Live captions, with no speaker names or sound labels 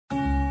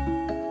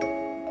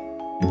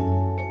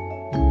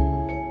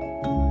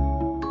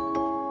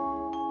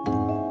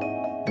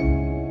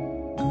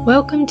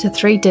Welcome to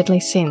Three Deadly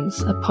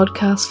Sins, a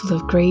podcast full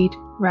of greed,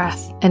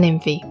 wrath, and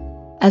envy.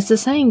 As the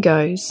saying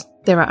goes,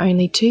 there are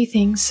only two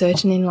things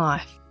certain in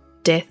life: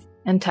 death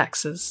and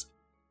taxes.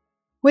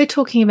 We're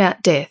talking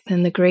about death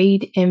and the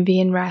greed,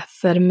 envy, and wrath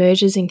that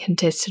emerges in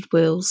contested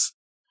wills.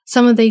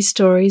 Some of these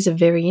stories are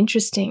very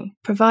interesting,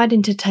 provide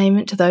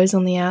entertainment to those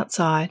on the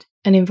outside,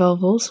 and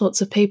involve all sorts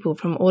of people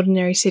from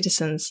ordinary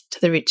citizens to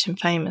the rich and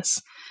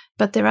famous.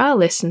 But there are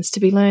lessons to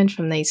be learned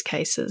from these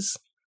cases.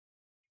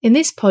 In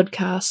this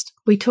podcast,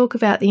 we talk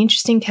about the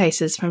interesting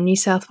cases from New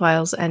South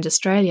Wales and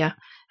Australia,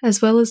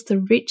 as well as the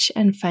rich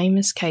and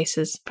famous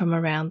cases from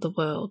around the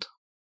world.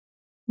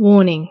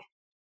 Warning: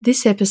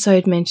 this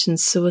episode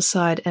mentions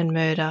suicide and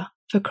murder.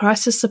 For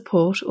crisis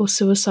support or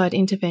suicide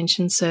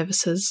intervention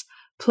services,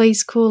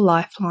 please call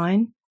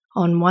Lifeline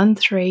on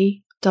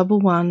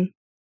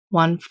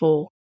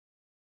 131114.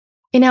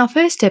 In our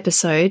first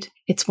episode,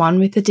 it's one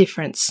with a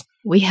difference.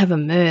 We have a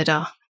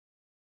murder.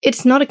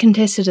 It's not a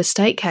contested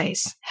estate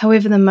case,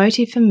 however the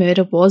motive for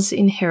murder was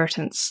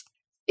inheritance.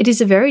 It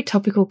is a very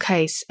topical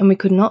case and we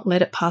could not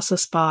let it pass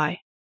us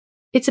by.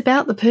 It's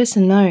about the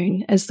person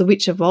known as the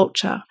Witch of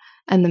Walcha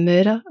and the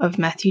murder of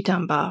Matthew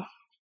Dunbar.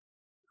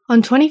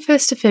 On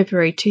 21st of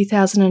February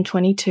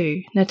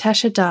 2022,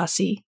 Natasha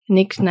Darcy,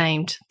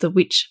 nicknamed the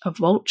Witch of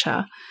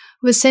Walcha,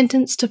 was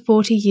sentenced to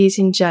 40 years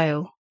in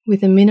jail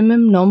with a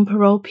minimum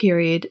non-parole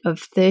period of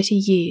 30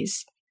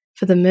 years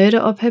for the murder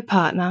of her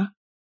partner,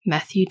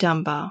 Matthew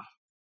Dunbar.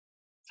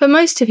 For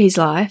most of his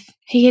life,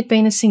 he had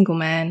been a single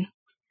man.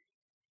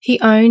 He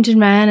owned and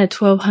ran a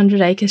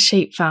 1,200-acre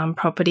sheep farm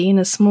property in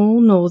a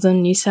small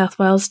northern New South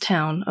Wales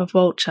town of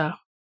Walcha.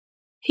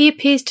 He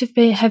appears to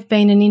have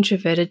been an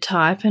introverted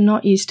type and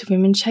not used to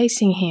women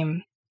chasing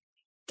him.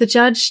 The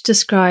judge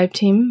described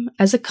him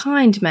as a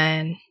kind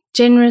man,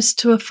 generous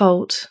to a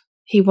fault.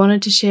 He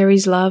wanted to share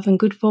his love and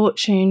good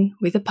fortune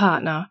with a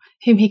partner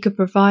whom he could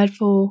provide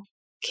for,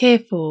 care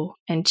for,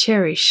 and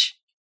cherish.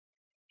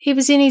 He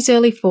was in his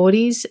early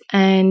 40s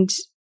and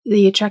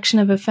the attraction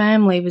of a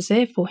family was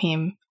there for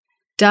him.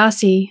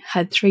 Darcy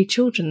had 3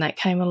 children that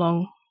came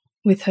along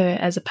with her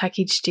as a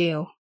package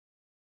deal.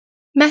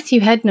 Matthew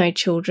had no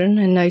children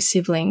and no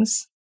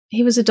siblings.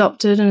 He was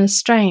adopted and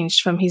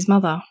estranged from his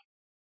mother.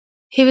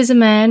 He was a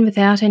man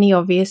without any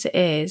obvious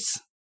heirs,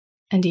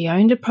 and he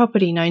owned a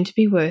property known to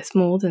be worth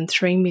more than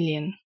 $3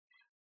 million.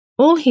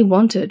 All he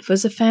wanted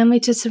was a family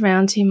to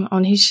surround him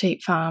on his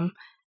sheep farm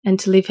and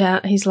to live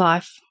out his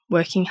life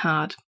working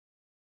hard.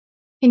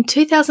 In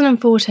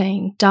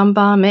 2014,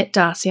 Dunbar met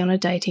Darcy on a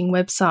dating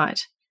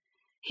website.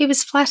 He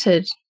was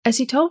flattered as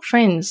he told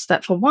friends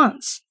that for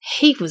once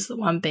he was the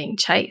one being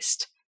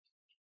chased,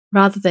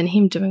 rather than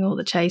him doing all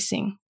the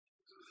chasing.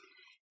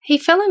 He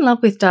fell in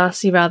love with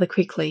Darcy rather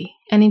quickly,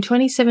 and in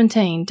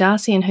 2017,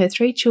 Darcy and her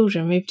 3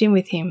 children moved in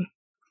with him.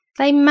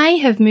 They may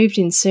have moved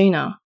in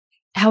sooner.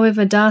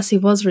 However, Darcy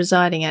was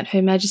residing at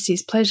Her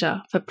Majesty's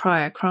pleasure for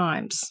prior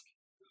crimes.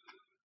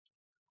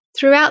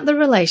 Throughout the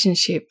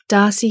relationship,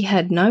 Darcy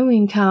had no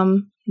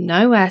income,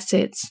 no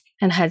assets,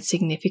 and had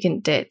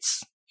significant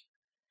debts.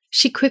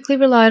 She quickly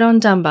relied on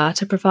Dunbar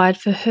to provide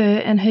for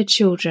her and her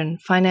children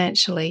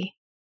financially.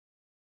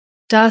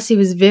 Darcy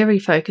was very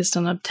focused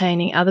on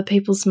obtaining other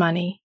people's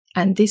money,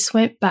 and this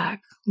went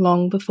back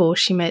long before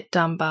she met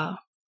Dunbar.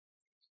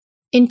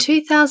 In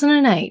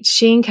 2008,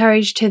 she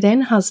encouraged her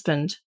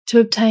then-husband to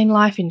obtain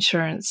life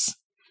insurance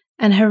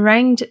and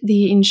harangued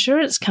the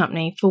insurance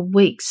company for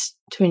weeks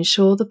to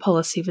ensure the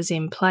policy was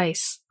in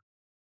place.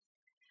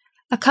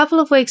 A couple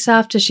of weeks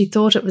after she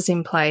thought it was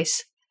in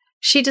place,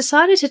 she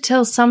decided to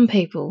tell some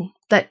people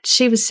that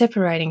she was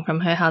separating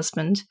from her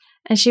husband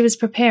and she was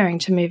preparing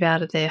to move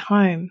out of their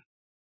home.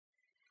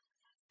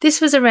 This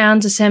was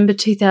around December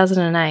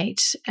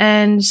 2008,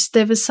 and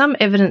there was some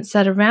evidence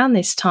that around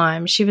this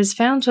time she was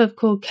found to have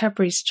called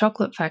Cadbury's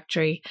chocolate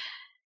factory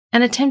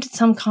and attempted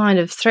some kind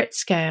of threat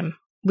scam,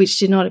 which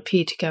did not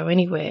appear to go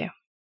anywhere.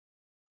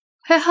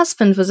 Her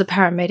husband was a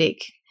paramedic.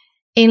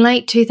 In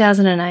late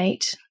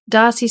 2008,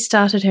 Darcy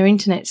started her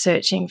internet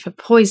searching for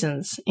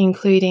poisons,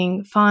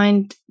 including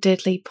Find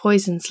Deadly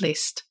Poisons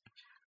list.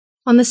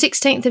 On the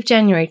 16th of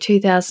January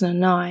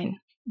 2009,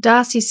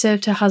 Darcy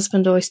served her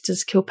husband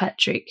oysters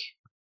Kilpatrick.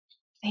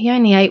 He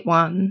only ate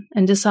one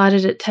and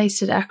decided it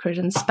tasted acrid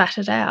and spat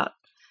it out.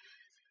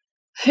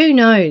 Who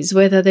knows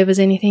whether there was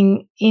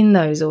anything in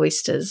those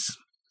oysters?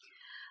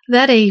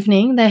 That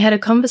evening, they had a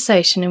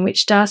conversation in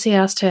which Darcy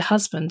asked her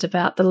husband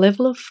about the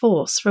level of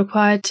force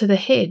required to the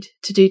head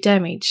to do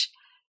damage.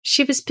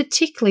 She was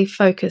particularly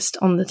focused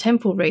on the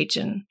temple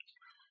region.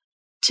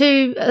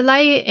 To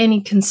allay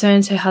any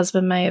concerns her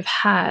husband may have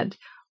had,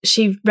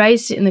 she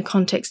raised it in the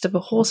context of a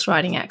horse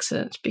riding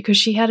accident because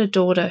she had a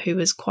daughter who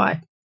was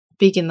quite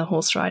big in the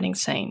horse riding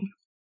scene.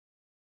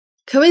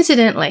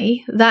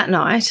 Coincidentally, that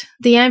night,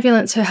 the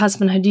ambulance her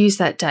husband had used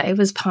that day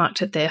was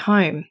parked at their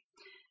home.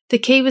 The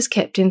key was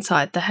kept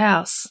inside the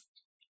house.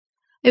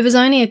 It was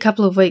only a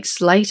couple of weeks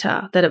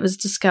later that it was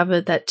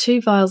discovered that 2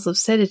 vials of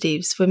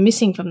sedatives were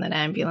missing from that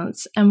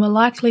ambulance and were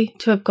likely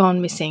to have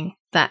gone missing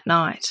that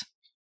night.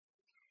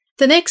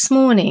 The next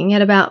morning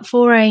at about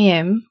 4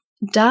 a.m,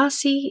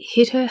 Darcy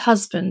hit her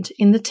husband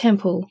in the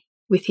temple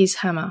with his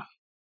hammer.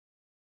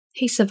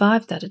 He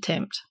survived that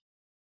attempt.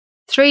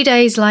 3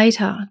 days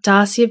later,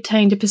 Darcy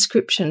obtained a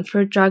prescription for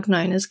a drug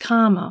known as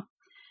Karma.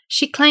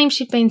 She claimed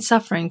she'd been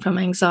suffering from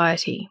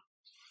anxiety.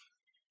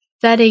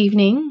 That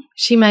evening,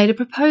 she made a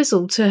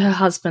proposal to her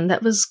husband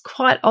that was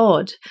quite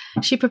odd.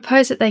 She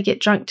proposed that they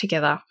get drunk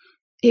together.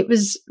 It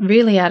was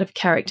really out of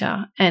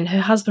character, and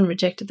her husband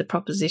rejected the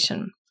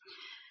proposition.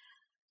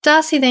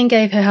 Darcy then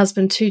gave her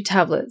husband 2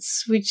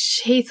 tablets,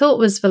 which he thought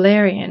was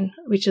valerian,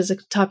 which is a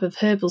type of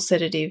herbal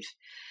sedative.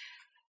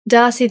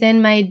 Darcy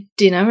then made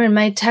dinner and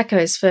made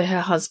tacos for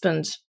her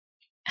husband,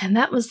 and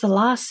that was the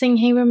last thing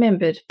he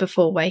remembered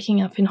before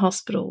waking up in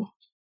hospital.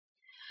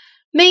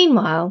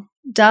 Meanwhile,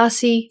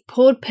 Darcy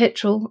poured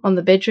petrol on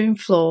the bedroom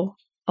floor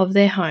of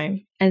their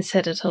home and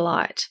set it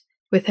alight,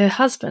 with her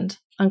husband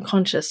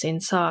unconscious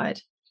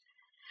inside.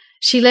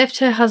 She left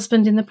her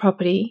husband in the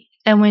property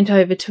and went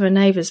over to a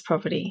neighbour's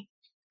property.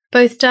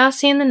 Both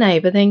Darcy and the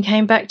neighbour then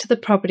came back to the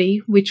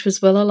property, which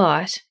was well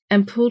alight,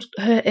 and pulled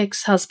her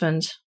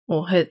ex-husband,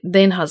 or her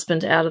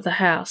then-husband, out of the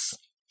house.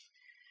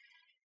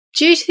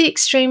 Due to the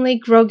extremely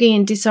groggy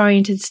and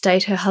disoriented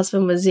state her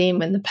husband was in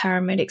when the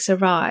paramedics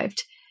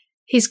arrived,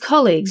 his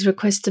colleagues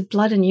requested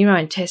blood and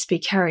urine tests be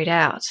carried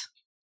out.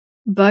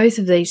 Both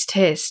of these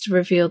tests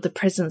revealed the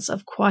presence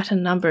of quite a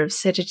number of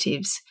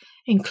sedatives,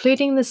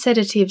 including the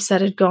sedatives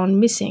that had gone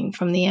missing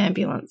from the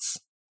ambulance.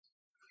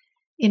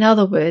 In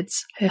other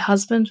words, her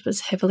husband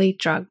was heavily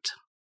drugged.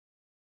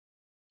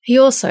 He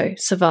also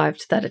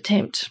survived that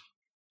attempt.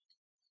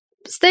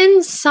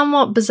 Then,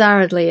 somewhat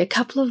bizarrely, a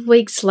couple of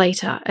weeks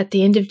later, at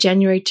the end of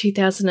January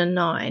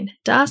 2009,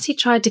 Darcy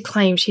tried to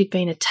claim she'd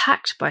been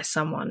attacked by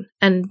someone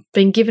and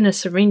been given a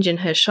syringe in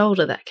her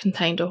shoulder that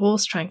contained a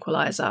horse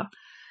tranquilizer.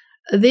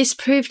 This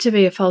proved to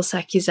be a false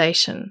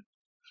accusation.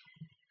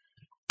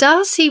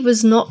 Darcy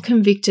was not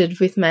convicted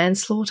with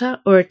manslaughter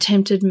or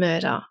attempted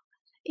murder.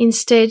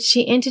 Instead,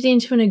 she entered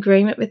into an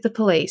agreement with the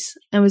police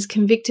and was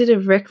convicted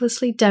of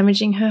recklessly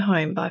damaging her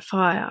home by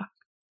fire.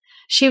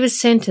 She was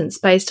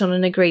sentenced based on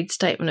an agreed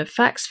statement of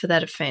facts for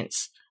that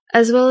offence,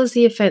 as well as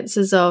the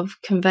offences of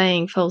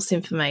conveying false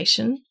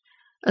information,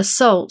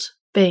 assault,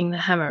 being the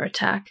hammer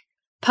attack,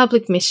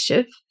 public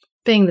mischief,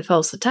 being the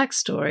false attack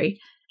story,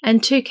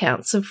 and 2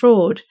 counts of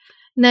fraud,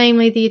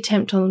 namely the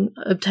attempt on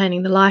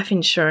obtaining the life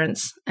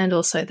insurance and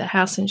also the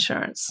house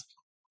insurance.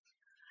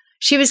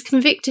 She was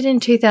convicted in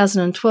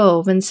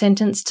 2012 and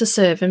sentenced to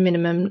serve a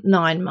minimum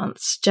 9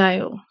 months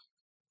jail.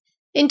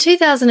 In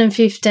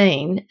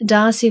 2015,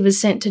 Darcy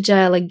was sent to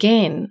jail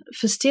again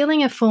for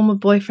stealing a former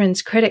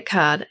boyfriend's credit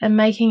card and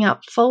making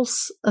up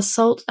false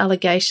assault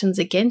allegations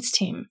against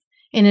him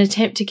in an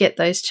attempt to get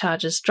those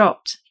charges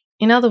dropped.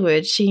 In other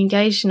words, she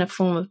engaged in a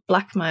form of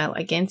blackmail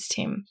against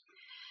him.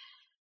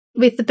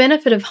 With the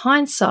benefit of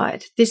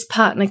hindsight, this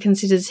partner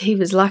considers he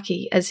was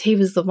lucky as he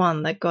was the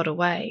one that got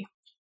away.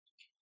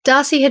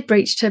 Darcy had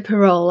breached her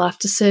parole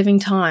after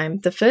serving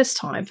time the first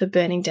time for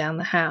burning down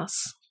the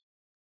house.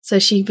 So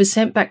she was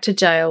sent back to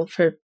jail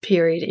for a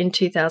period in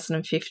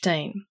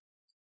 2015.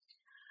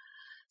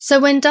 So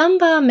when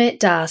Dunbar met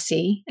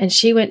Darcy and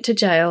she went to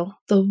jail,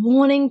 the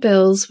warning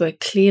bells were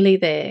clearly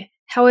there.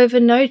 However,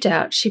 no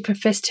doubt she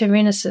professed her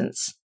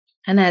innocence,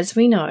 and as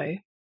we know,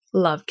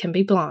 love can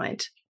be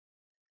blind.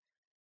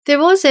 There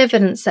was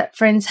evidence that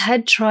friends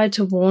had tried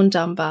to warn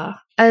Dunbar,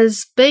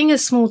 as being a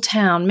small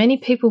town, many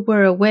people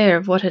were aware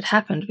of what had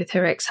happened with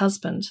her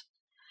ex-husband.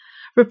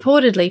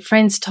 Reportedly,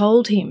 friends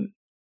told him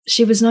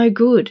she was no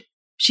good.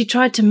 She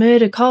tried to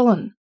murder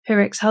Colin, her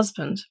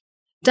ex-husband.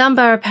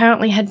 Dunbar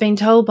apparently had been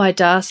told by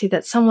Darcy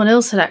that someone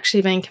else had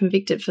actually been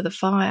convicted for the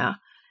fire,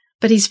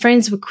 but his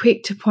friends were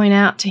quick to point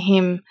out to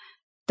him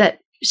that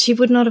she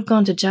would not have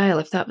gone to jail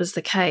if that was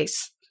the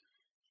case.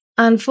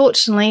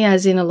 Unfortunately,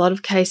 as in a lot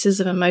of cases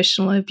of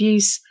emotional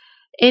abuse,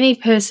 any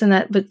person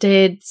that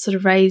dared sort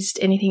of raised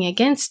anything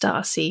against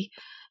Darcy,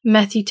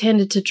 Matthew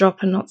tended to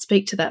drop and not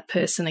speak to that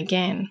person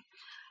again.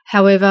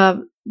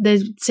 However, there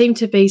seemed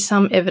to be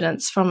some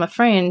evidence from a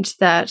friend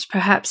that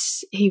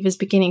perhaps he was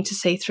beginning to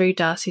see through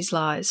Darcy's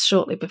lies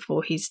shortly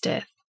before his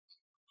death.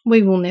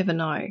 We will never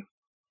know.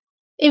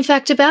 In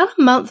fact, about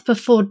a month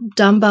before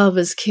Dunbar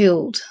was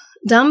killed,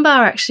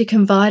 Dunbar actually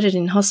confided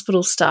in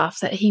hospital staff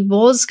that he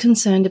was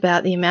concerned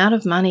about the amount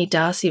of money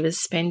Darcy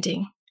was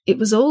spending. It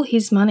was all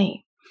his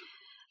money.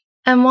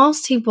 And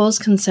whilst he was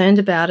concerned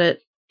about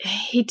it,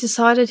 he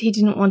decided he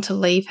didn't want to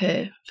leave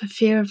her for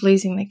fear of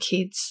losing the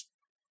kids.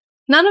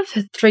 None of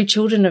the 3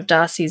 children of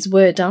Darcy's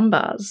were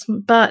Dunbar's,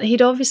 but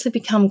he'd obviously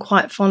become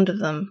quite fond of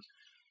them.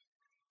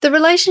 The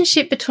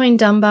relationship between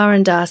Dunbar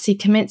and Darcy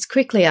commenced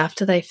quickly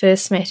after they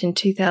first met in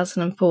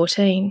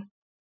 2014.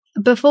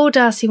 Before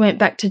Darcy went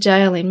back to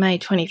jail in May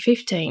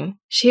 2015,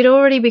 she had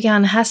already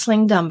begun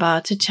hassling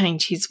Dunbar to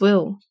change his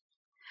will.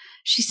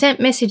 She sent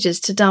messages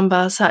to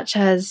Dunbar such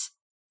as,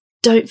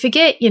 "Don't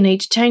forget you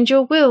need to change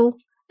your will,"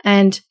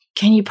 and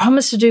 "Can you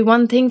promise to do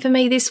one thing for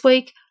me this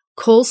week?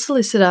 Call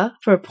solicitor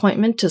for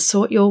appointment to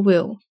sort your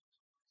will."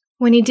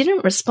 When he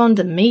didn't respond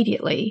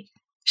immediately,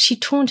 she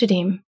taunted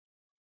him.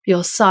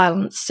 Your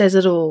silence says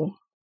it all.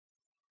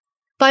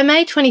 By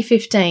May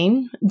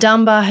 2015,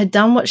 Dunbar had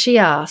done what she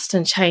asked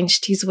and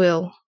changed his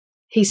will.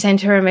 He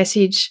sent her a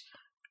message,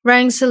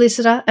 rang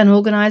solicitor and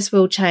organised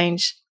will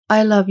change.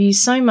 I love you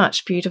so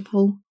much,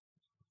 beautiful.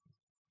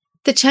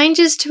 The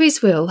changes to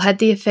his will had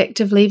the effect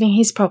of leaving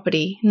his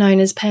property, known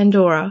as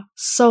Pandora,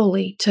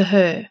 solely to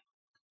her.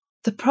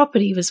 The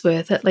property was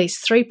worth at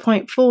least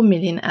 $3.4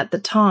 million at the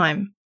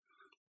time.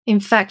 In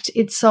fact,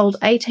 it sold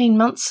 18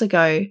 months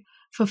ago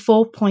for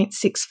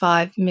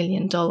 $4.65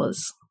 million.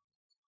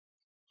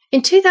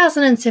 In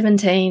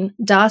 2017,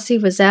 Darcy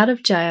was out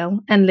of jail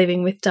and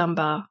living with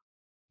Dunbar.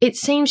 It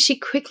seems she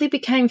quickly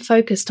became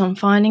focused on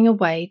finding a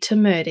way to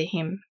murder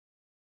him.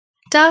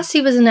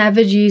 Darcy was an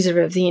avid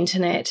user of the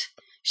internet.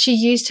 She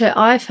used her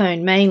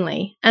iPhone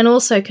mainly and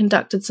also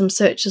conducted some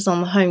searches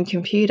on the home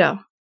computer.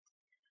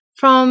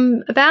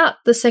 From about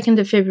the 2nd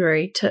of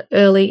February to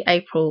early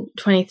April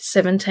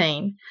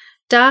 2017,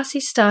 Darcy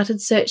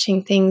started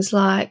searching things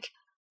like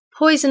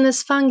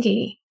poisonous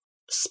fungi,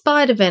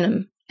 spider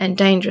venom, and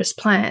dangerous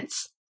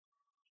plants.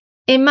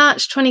 In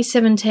March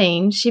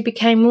 2017, she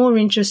became more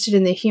interested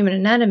in the human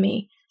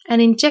anatomy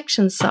and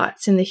injection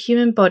sites in the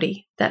human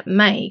body that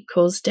may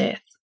cause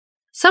death.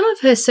 Some of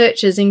her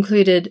searches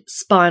included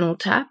spinal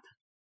tap,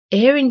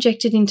 air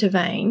injected into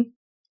vein,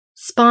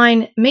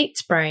 spine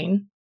meets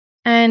brain,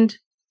 and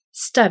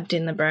stabbed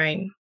in the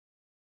brain.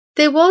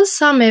 There was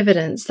some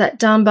evidence that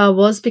Dunbar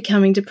was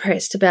becoming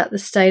depressed about the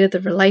state of the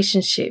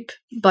relationship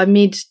by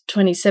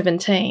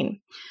mid-2017.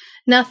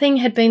 Nothing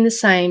had been the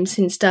same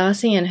since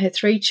Darcy and her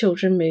 3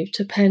 children moved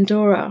to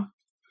Pandora.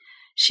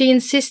 She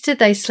insisted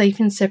they sleep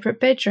in separate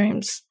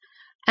bedrooms,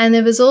 and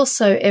there was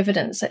also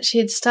evidence that she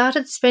had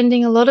started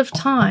spending a lot of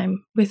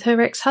time with her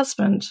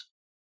ex-husband.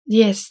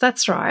 Yes,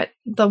 that's right,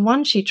 the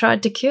one she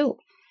tried to kill.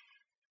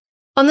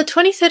 On the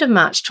 23rd of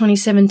March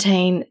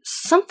 2017,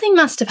 something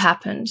must have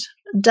happened.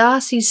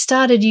 Darcy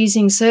started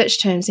using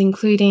search terms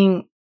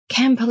including,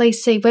 can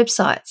police see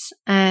websites?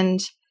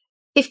 And,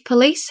 if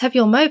police have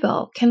your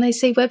mobile, can they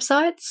see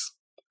websites?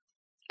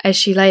 As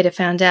she later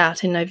found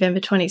out in November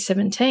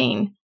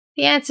 2017,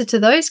 the answer to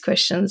those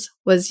questions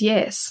was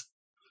yes.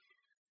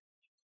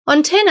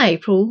 On 10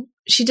 April,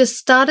 she just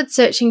started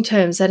searching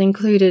terms that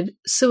included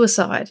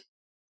suicide,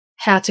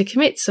 how to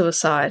commit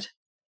suicide,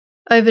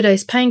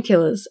 overdose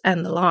painkillers,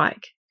 and the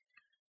like.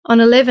 On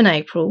 11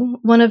 April,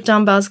 one of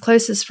Dunbar's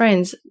closest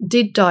friends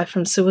did die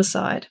from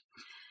suicide.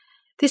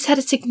 This had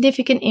a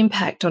significant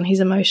impact on his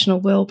emotional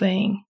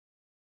well-being.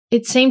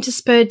 It seemed to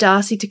spur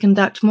Darcy to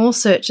conduct more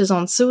searches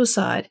on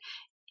suicide,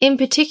 in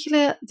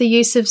particular the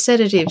use of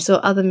sedatives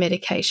or other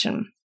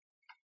medication.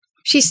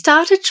 She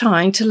started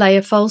trying to lay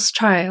a false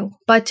trail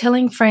by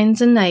telling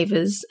friends and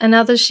neighbours and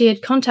others she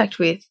had contact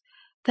with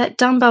that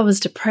Dunbar was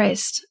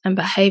depressed and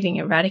behaving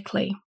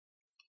erratically.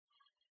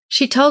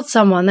 She told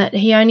someone that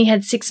he only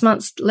had 6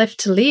 months left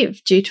to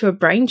live due to a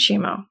brain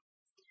tumour.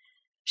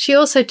 She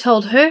also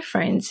told her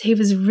friends he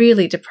was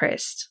really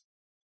depressed.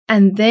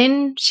 And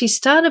then she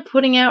started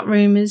putting out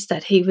rumours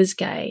that he was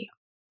gay.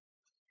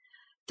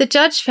 The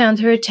judge found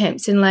her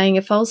attempts in laying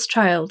a false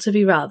trail to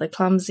be rather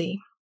clumsy.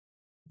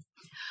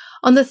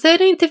 On the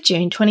 13th of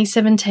June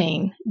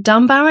 2017,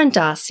 Dunbar and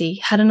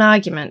Darcy had an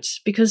argument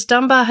because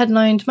Dunbar had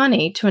loaned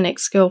money to an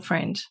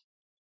ex-girlfriend.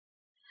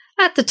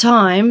 At the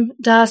time,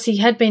 Darcy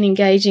had been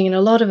engaging in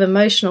a lot of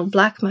emotional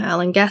blackmail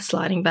and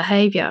gaslighting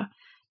behaviour,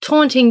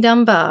 taunting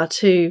Dunbar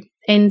to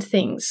end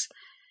things.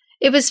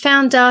 It was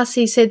found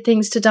Darcy said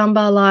things to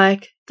Dunbar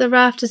like, the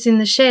rafters in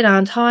the shed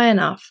aren't high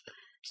enough.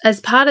 As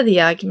part of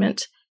the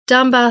argument,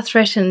 Dunbar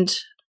threatened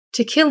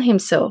to kill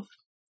himself.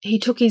 He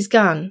took his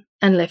gun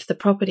and left the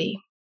property.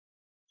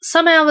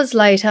 Some hours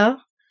later,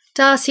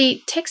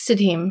 Darcy texted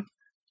him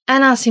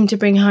and asked him to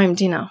bring home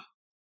dinner.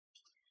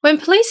 When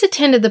police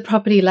attended the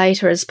property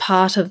later as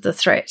part of the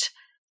threat,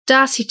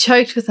 Darcy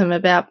joked with them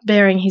about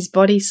burying his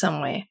body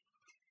somewhere.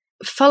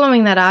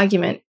 Following that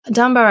argument,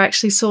 Dunbar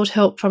actually sought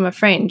help from a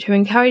friend who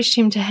encouraged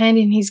him to hand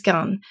in his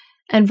gun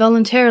and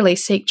voluntarily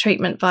seek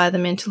treatment via the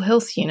mental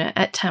health unit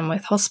at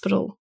Tamworth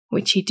Hospital,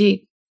 which he did.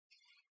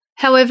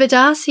 However,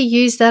 Darcy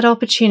used that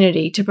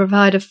opportunity to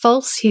provide a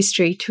false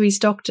history to his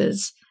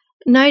doctors,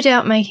 no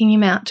doubt making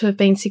him out to have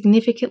been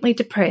significantly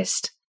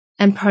depressed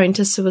and prone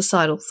to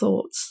suicidal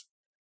thoughts.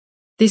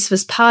 This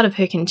was part of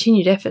her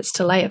continued efforts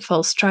to lay a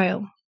false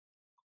trail.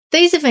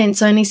 These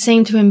events only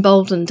seemed to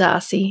embolden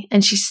Darcy,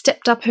 and she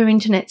stepped up her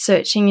internet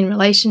searching in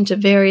relation to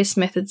various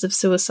methods of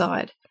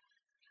suicide.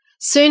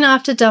 Soon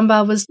after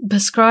Dunbar was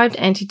prescribed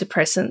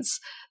antidepressants,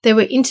 there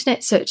were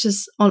internet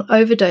searches on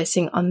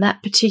overdosing on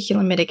that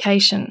particular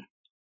medication.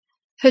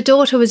 Her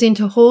daughter was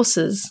into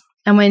horses,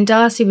 and when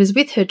Darcy was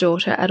with her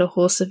daughter at a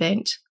horse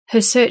event,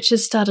 her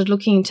searchers started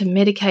looking into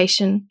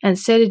medication and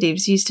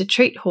sedatives used to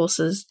treat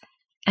horses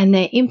and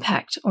their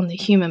impact on the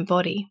human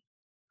body.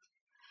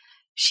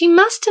 She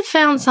must have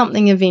found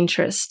something of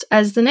interest,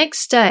 as the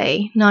next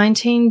day,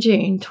 19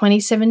 June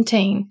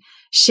 2017,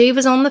 she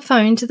was on the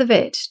phone to the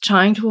vet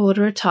trying to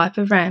order a type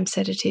of RAM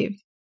sedative.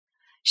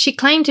 She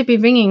claimed to be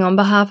ringing on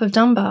behalf of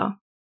Dunbar.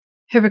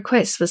 Her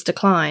request was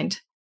declined.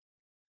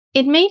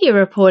 In media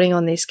reporting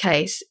on this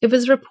case, it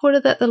was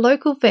reported that the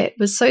local vet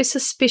was so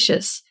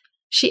suspicious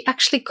she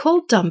actually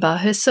called Dunbar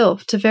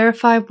herself to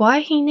verify why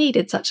he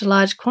needed such a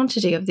large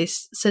quantity of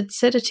this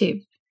sedative,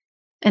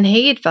 and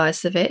he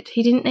advised the vet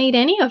he didn't need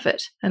any of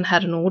it and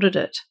hadn't ordered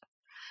it.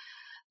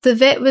 The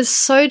vet was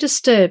so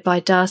disturbed by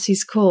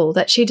Darcy's call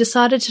that she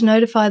decided to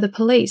notify the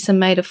police and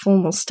made a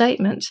formal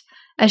statement,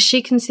 as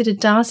she considered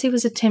Darcy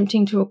was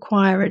attempting to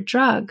acquire a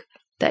drug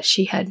that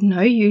she had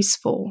no use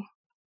for.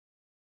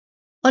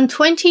 On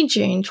 20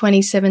 June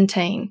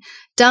 2017,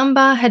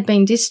 Dunbar had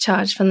been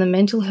discharged from the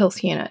mental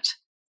health unit.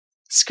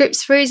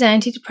 Scripts for his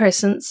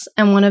antidepressants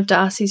and one of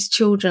Darcy's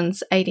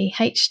children's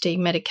ADHD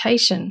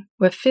medication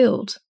were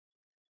filled.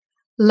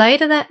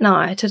 Later that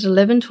night at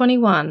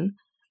 11:21,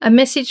 a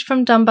message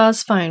from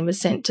Dunbar's phone was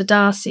sent to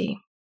Darcy,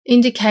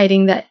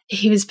 indicating that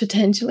he was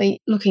potentially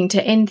looking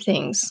to end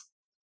things.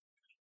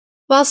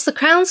 Whilst the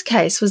Crown's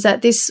case was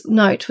that this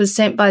note was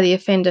sent by the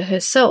offender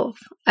herself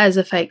as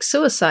a fake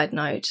suicide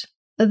note,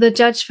 the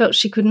judge felt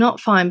she could not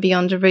find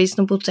beyond a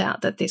reasonable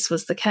doubt that this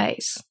was the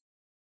case.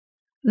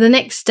 The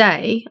next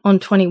day, on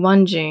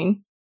 21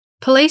 June,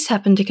 police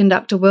happened to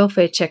conduct a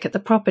welfare check at the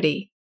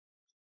property.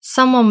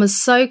 Someone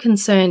was so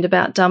concerned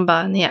about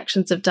Dunbar and the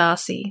actions of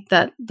Darcy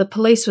that the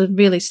police were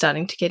really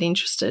starting to get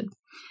interested.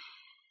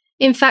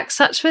 In fact,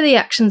 such were the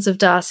actions of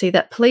Darcy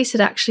that police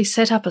had actually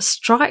set up a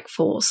strike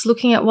force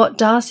looking at what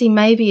Darcy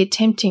may be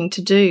attempting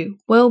to do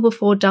well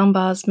before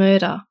Dunbar's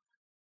murder.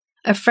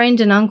 A friend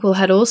and uncle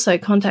had also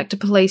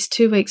contacted police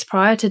 2 weeks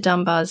prior to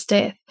Dunbar's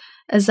death,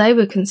 as they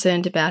were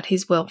concerned about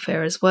his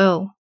welfare as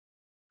well.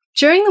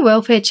 During the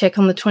welfare check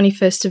on the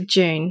 21st of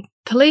June,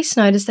 police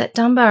noticed that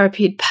Dunbar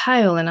appeared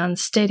pale and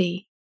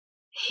unsteady.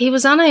 He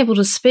was unable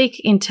to speak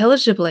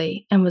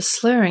intelligibly and was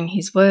slurring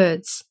his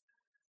words.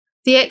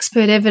 The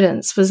expert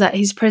evidence was that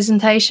his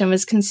presentation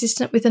was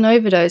consistent with an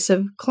overdose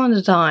of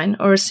clonidine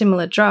or a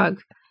similar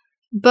drug,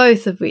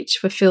 both of which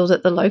were filled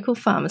at the local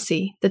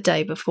pharmacy the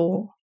day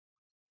before.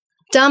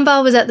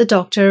 Dunbar was at the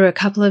doctor a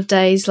couple of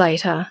days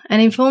later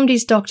and informed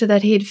his doctor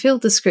that he had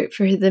filled the script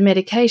for the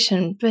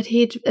medication, but he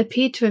had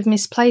appeared to have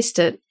misplaced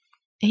it.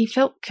 He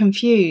felt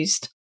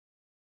confused.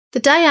 The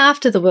day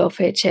after the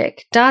welfare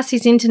check,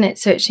 Darcy's internet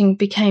searching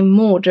became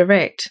more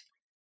direct.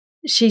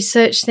 She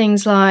searched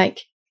things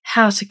like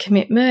how to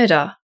commit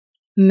murder,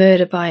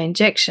 murder by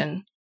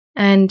injection,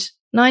 and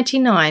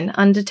 99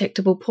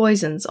 undetectable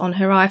poisons on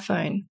her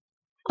iPhone.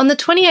 On the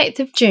 28th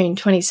of June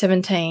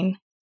 2017,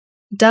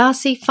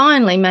 Darcy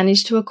finally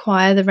managed to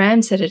acquire the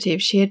RAM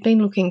sedative she had been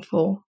looking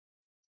for.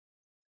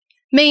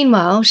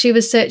 Meanwhile, she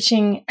was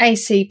searching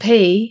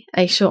ACP,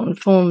 a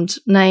shortened-formed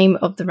name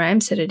of the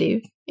RAM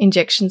sedative,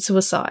 injection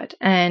suicide,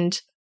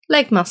 and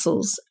leg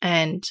muscles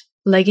and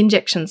leg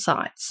injection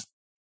sites.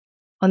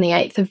 On the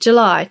 8th of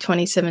July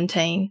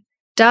 2017,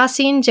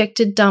 Darcy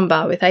injected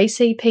Dunbar with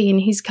ACP in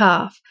his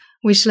calf,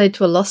 which led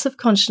to a loss of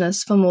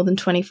consciousness for more than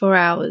 24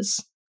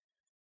 hours.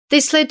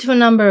 This led to a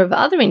number of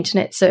other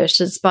internet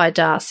searches by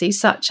Darcy,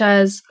 such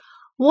as,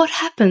 what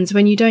happens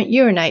when you don't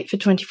urinate for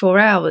 24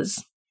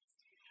 hours?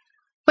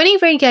 When he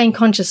regained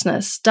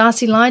consciousness,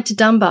 Darcy lied to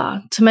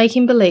Dunbar to make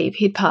him believe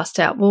he'd passed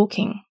out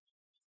walking.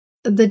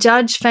 The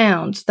judge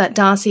found that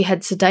Darcy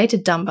had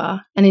sedated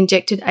Dunbar and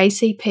injected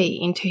ACP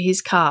into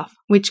his calf,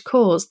 which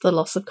caused the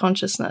loss of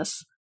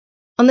consciousness.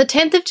 On the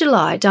 10th of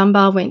July,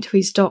 Dunbar went to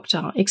his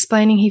doctor,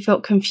 explaining he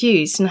felt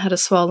confused and had a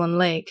swollen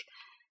leg.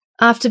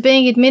 After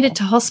being admitted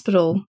to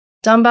hospital,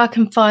 Dunbar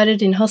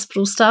confided in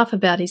hospital staff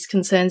about his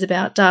concerns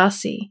about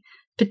Darcy,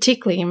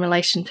 particularly in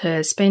relation to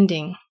her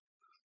spending.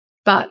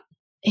 But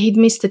he'd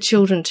miss the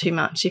children too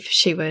much if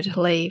she were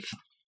to leave.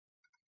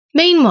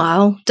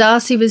 Meanwhile,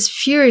 Darcy was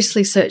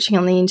furiously searching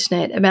on the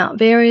internet about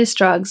various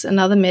drugs and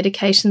other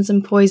medications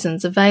and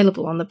poisons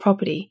available on the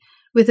property,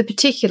 with a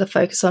particular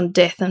focus on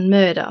death and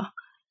murder.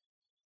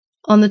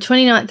 On the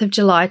 29th of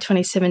July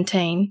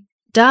 2017,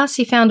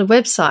 Darcy found a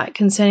website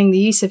concerning the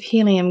use of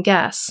helium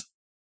gas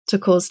to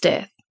cause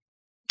death.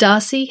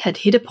 Darcy had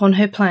hit upon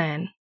her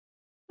plan.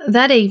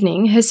 That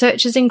evening, her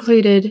searches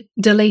included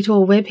delete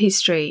all web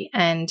history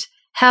and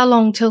how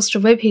long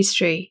Telstra web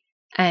history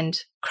and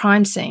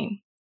crime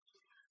scene.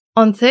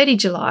 On 30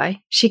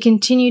 July, she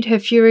continued her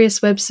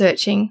furious web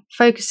searching,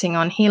 focusing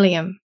on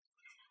helium.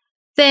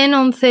 Then,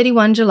 on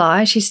 31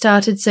 July, she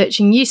started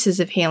searching uses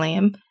of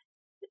helium,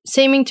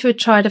 seeming to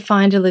try to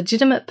find a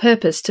legitimate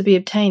purpose to be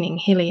obtaining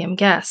helium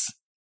gas.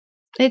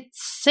 It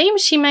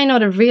seems she may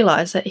not have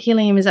realised that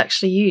helium is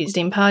actually used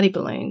in party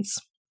balloons.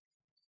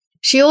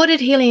 She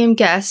ordered helium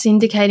gas,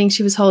 indicating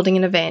she was holding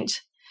an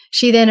event.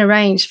 She then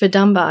arranged for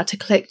Dunbar to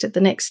collect it the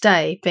next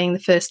day, being the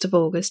 1st of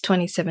August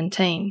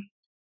 2017.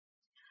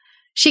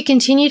 She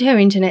continued her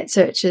internet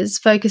searches,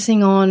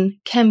 focusing on,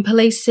 can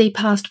police see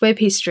past web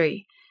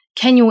history?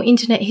 Can your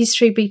internet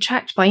history be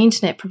tracked by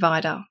internet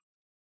provider?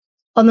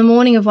 On the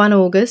morning of 1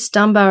 August,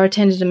 Dunbar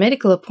attended a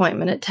medical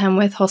appointment at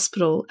Tamworth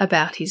Hospital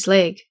about his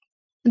leg.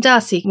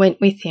 Darcy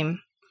went with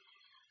him.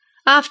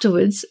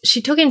 Afterwards,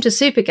 she took him to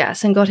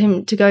Supergas and got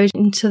him to go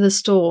into the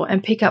store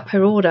and pick up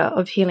her order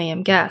of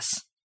helium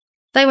gas.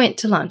 They went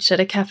to lunch at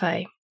a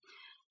cafe.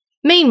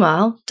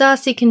 Meanwhile,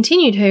 Darcy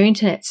continued her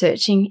internet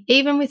searching,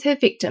 even with her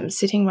victim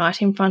sitting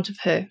right in front of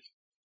her.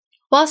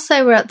 Whilst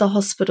they were at the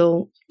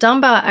hospital,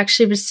 Dunbar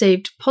actually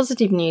received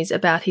positive news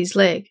about his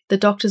leg. The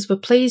doctors were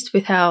pleased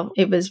with how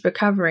it was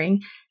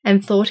recovering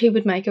and thought he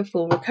would make a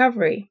full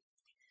recovery.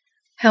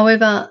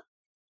 However,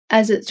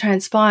 as it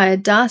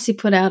transpired, Darcy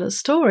put out a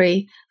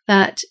story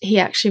that he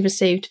actually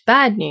received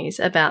bad news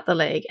about the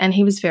leg and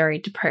he was very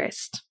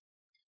depressed.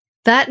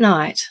 That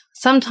night,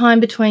 sometime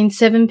between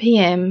 7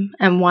 p.m.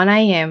 and 1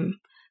 a.m.,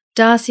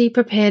 Darcy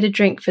prepared a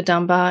drink for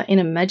Dunbar in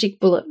a magic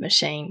bullet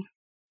machine.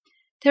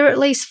 There were at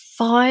least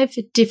 5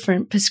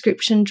 different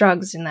prescription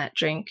drugs in that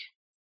drink.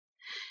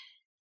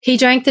 He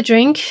drank the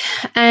drink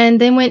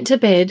and then went to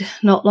bed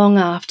not long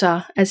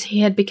after, as he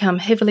had become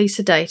heavily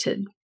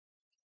sedated.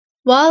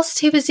 Whilst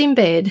he was in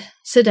bed,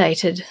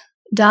 sedated,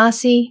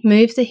 Darcy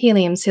moved the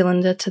helium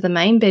cylinder to the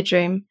main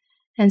bedroom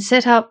and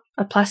set up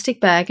a plastic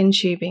bag and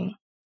tubing.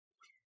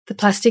 The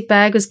plastic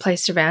bag was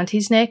placed around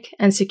his neck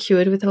and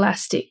secured with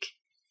elastic.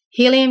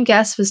 Helium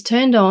gas was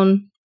turned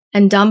on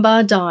and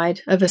Dunbar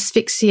died of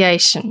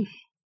asphyxiation.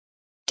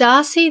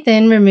 Darcy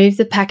then removed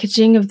the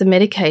packaging of the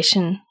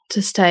medication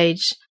to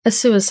stage a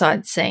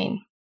suicide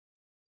scene.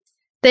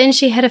 Then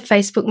she had a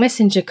Facebook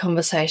Messenger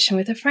conversation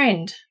with a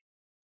friend.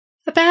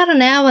 About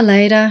an hour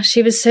later,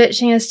 she was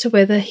searching as to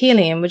whether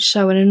helium would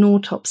show in an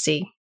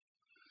autopsy.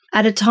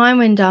 At a time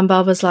when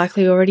Dunbar was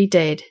likely already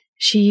dead,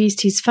 she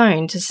used his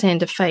phone to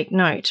send a fake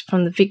note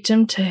from the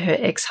victim to her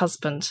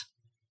ex-husband,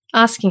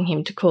 asking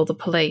him to call the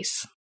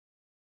police.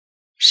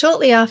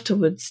 Shortly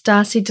afterwards,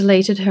 Darcy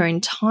deleted her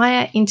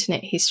entire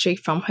internet history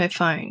from her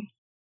phone.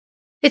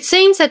 It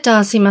seems that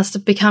Darcy must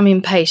have become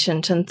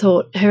impatient and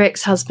thought her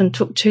ex-husband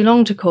took too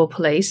long to call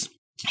police.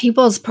 He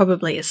was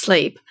probably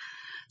asleep,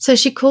 so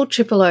she called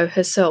 000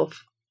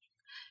 herself.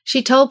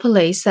 She told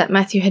police that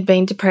Matthew had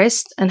been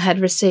depressed and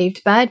had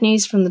received bad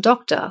news from the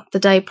doctor the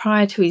day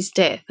prior to his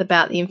death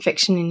about the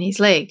infection in his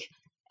leg,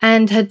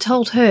 and had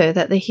told her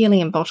that the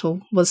helium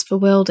bottle was for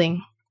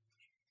welding.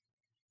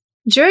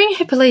 During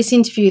her police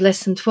interview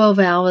less than 12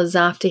 hours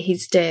after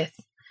his death,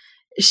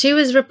 she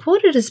was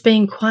reported as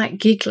being quite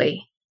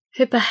giggly.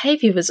 Her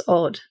behaviour was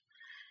odd.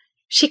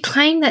 She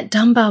claimed that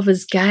Dunbar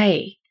was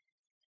gay,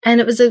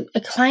 and it was a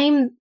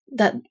claim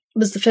that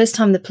was the first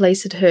time the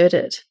police had heard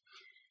it.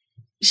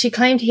 She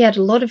claimed he had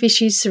a lot of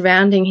issues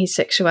surrounding his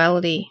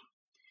sexuality.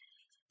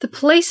 The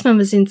policeman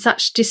was in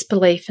such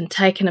disbelief and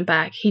taken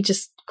aback, he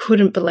just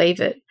couldn't believe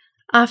it.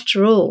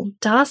 After all,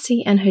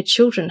 Darcy and her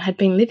children had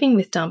been living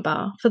with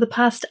Dunbar for the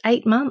past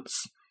 8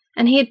 months,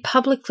 and he had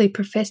publicly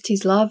professed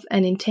his love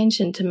and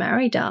intention to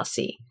marry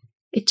Darcy.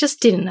 It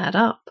just didn't add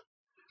up.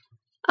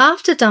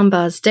 After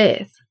Dunbar's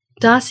death,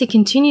 Darcy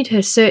continued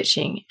her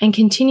searching and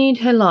continued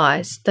her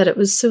lies that it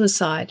was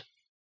suicide.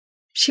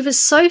 She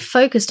was so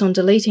focused on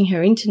deleting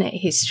her internet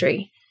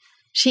history,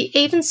 she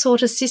even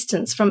sought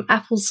assistance from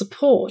Apple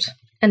support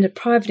and a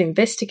private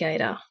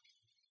investigator.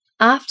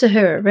 After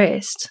her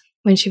arrest,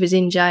 when she was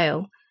in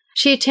jail,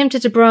 she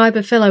attempted to bribe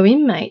a fellow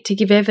inmate to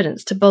give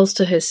evidence to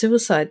bolster her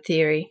suicide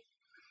theory.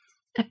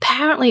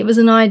 Apparently it was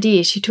an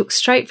idea she took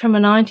straight from a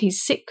 90s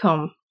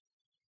sitcom.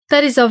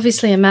 That is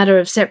obviously a matter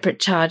of separate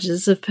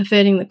charges of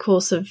perverting the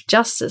course of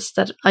justice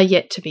that are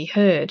yet to be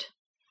heard.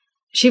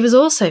 She was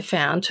also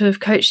found to have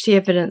coached the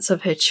evidence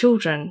of her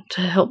children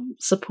to help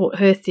support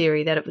her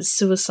theory that it was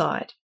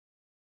suicide.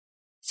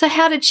 So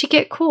how did she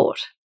get caught?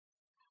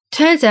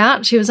 Turns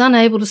out she was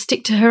unable to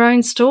stick to her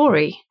own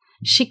story.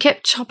 She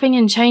kept chopping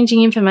and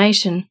changing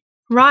information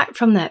right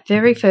from that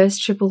very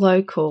first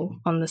 000 call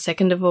on the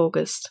 2nd of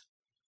August.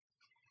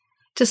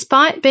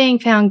 Despite being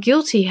found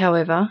guilty,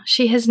 however,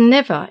 she has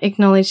never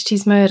acknowledged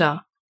his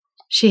murder.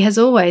 She has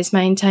always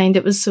maintained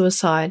it was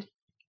suicide,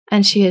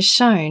 and she has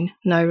shown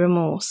no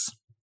remorse.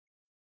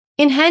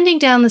 In handing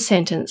down the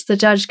sentence, the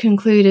judge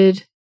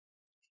concluded,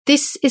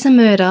 "This is a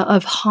murder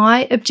of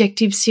high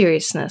objective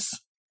seriousness.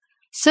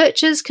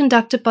 Searches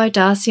conducted by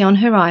Darcy on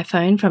her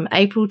iPhone from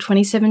April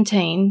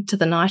 2017 to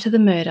the night of the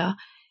murder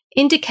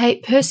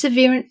indicate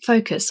perseverant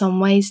focus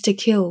on ways to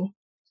kill.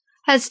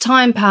 As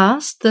time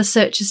passed, the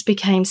searches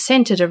became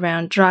centred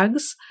around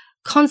drugs,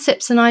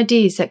 concepts and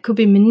ideas that could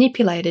be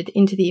manipulated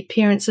into the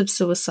appearance of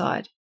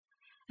suicide.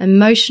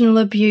 Emotional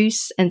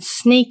abuse and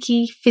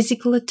sneaky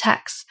physical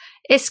attacks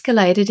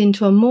escalated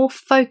into a more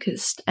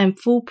focused and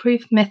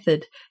foolproof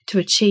method to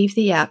achieve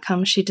the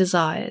outcome she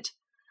desired.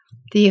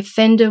 The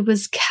offender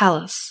was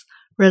callous,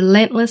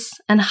 relentless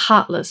and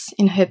heartless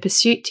in her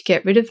pursuit to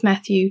get rid of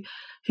Matthew,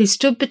 who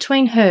stood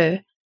between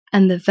her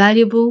and the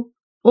valuable,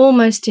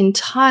 almost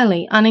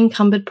entirely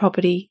unencumbered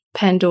property,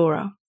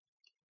 Pandora.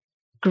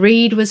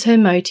 Greed was her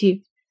motive.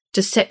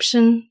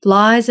 Deception,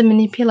 lies and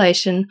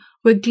manipulation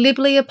were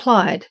glibly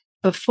applied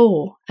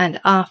before and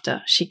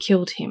after she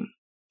killed him.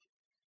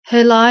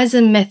 Her lies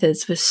and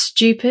methods were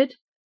stupid,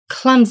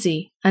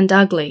 clumsy and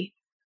ugly,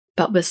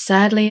 but were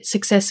sadly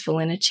successful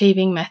in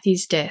achieving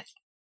Matthew's death.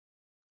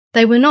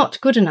 They were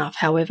not good enough,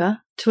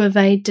 however, to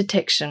evade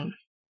detection.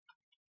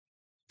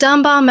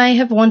 Dunbar may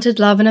have wanted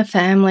love and a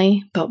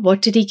family, but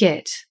what did he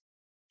get?"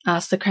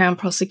 asked the Crown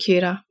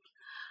Prosecutor.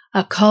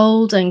 A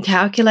cold and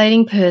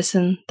calculating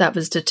person that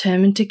was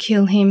determined to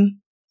kill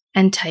him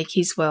and take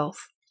his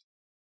wealth.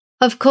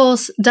 Of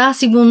course,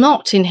 Darcy will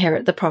not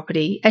inherit the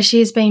property as she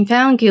has been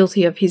found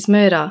guilty of his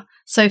murder,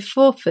 so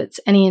forfeits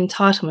any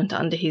entitlement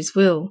under his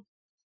will.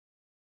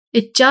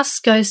 It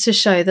just goes to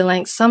show the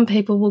lengths some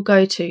people will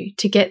go to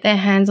get their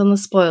hands on the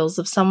spoils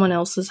of someone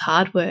else's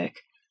hard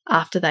work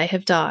after they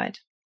have died.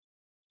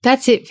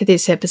 That's it for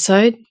this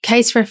episode.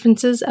 Case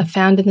references are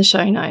found in the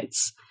show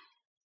notes.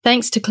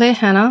 Thanks to Claire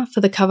Hanna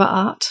for the cover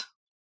art.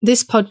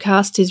 This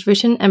podcast is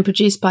written and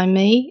produced by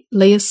me,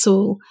 Leah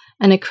Sewell,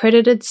 an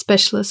accredited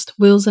specialist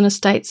wills and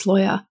estates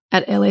lawyer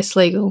at LS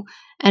Legal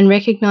and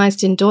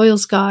recognised in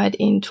Doyle's Guide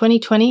in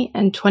 2020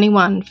 and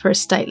 21 for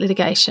estate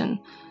litigation.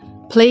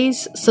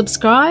 Please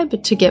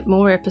subscribe to get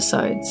more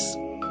episodes.